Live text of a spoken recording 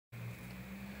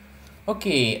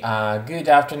Okay, good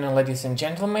afternoon, ladies and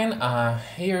gentlemen.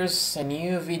 Here's a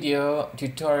new video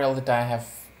tutorial that I have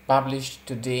published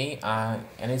today, and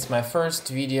it's my first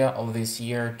video of this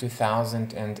year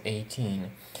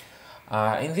 2018.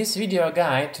 In this video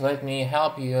guide, let me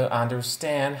help you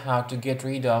understand how to get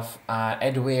rid of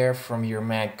adware from your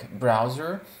Mac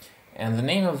browser, and the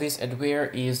name of this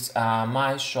adware is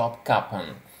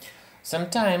MyShopKapan.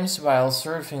 Sometimes while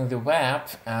surfing the web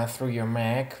through your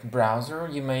Mac browser,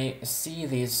 you may see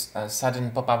these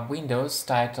sudden pop-up windows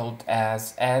titled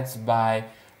as Ads by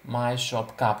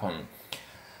MyShopKapan.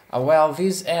 Well,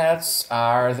 these ads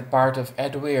are the part of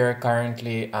adware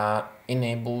currently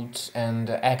enabled and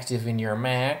active in your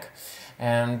Mac,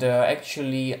 and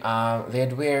actually the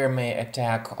adware may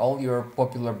attack all your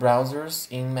popular browsers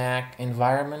in Mac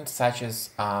environment, such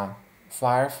as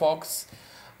Firefox,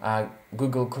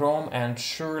 Google Chrome, and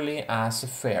surely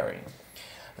Safari.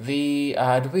 The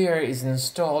adware is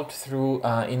installed through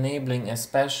enabling a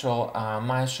special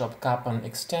MyShopKapan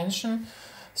extension.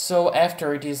 So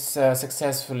after it is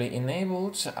successfully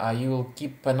enabled, you will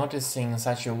keep noticing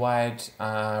such a wide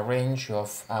range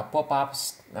of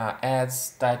pop-ups,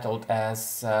 ads titled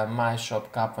as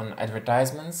MyShopKapan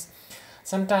advertisements.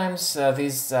 Sometimes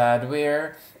this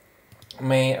adware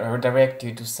may redirect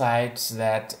you to sites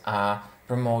that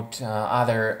promote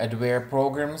other adware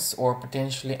programs or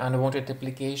potentially unwanted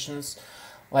applications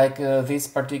like this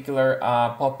particular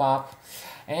pop-up.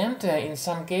 And in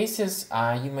some cases,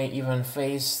 you may even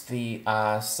face the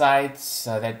sites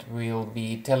that will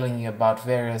be telling you about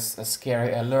various scary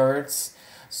alerts.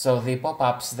 So the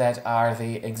pop-ups that are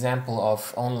the example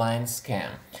of online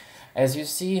scam. As you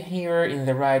see here in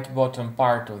the right bottom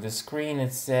part of the screen,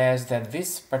 it says that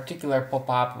this particular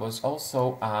pop-up was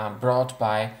also brought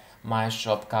by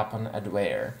MyShopKapan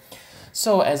adware.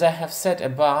 So as I have said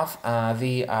above,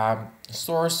 the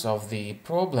source of the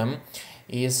problem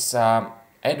is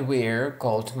adware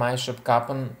called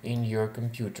MyShopKapan in your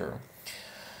computer.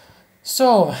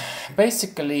 So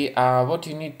basically what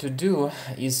you need to do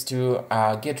is to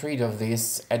get rid of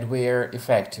this adware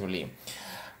effectively.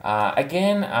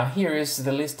 Again, here is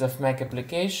the list of Mac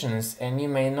applications, and you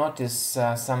may notice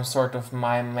some sort of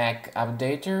My Mac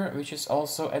Updater, which is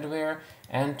also adware,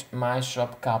 and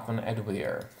MyShopKapan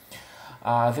adware.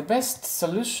 The best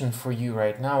solution for you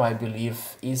right now, I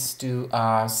believe, is to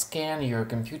scan your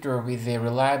computer with a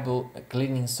reliable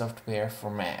cleaning software for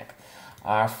Mac.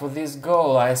 For this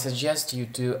goal, I suggest you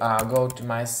to go to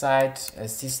my site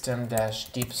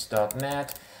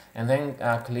system-tips.net and then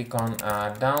click on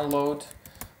Download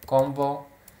Combo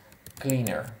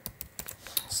Cleaner.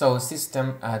 So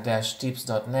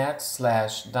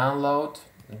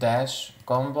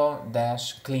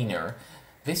system-tips.net/download-combo-cleaner.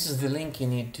 This is the link you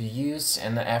need to use,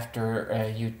 and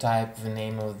after you type the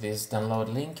name of this download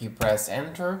link, you press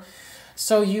enter.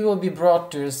 So you will be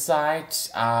brought to a site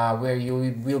where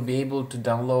you will be able to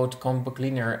download Combo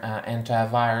Cleaner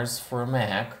antivirus for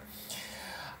Mac.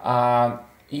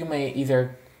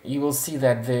 You will see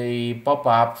that the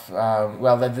pop-up,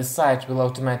 that the site will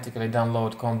automatically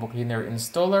download Combo Cleaner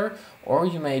installer, or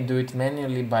you may do it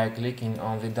manually by clicking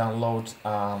on the download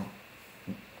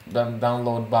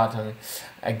button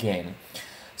again.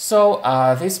 So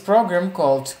this program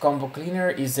called Combo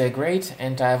Cleaner is a great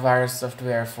antivirus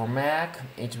software for Mac.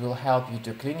 It will help you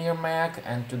to clean your Mac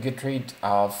and to get rid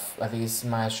of this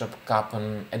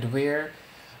MyShopKapan adware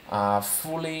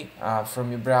fully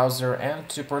from your browser, and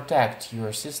to protect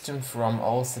your system from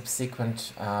all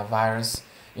subsequent virus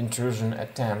intrusion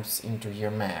attempts into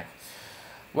your Mac.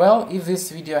 Well, if this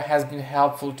video has been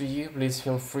helpful to you, please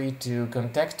feel free to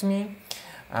contact me.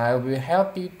 I will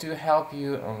happy to help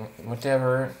you in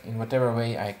whatever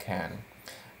way I can.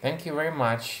 Thank you very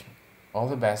much. All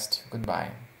the best.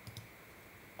 Goodbye.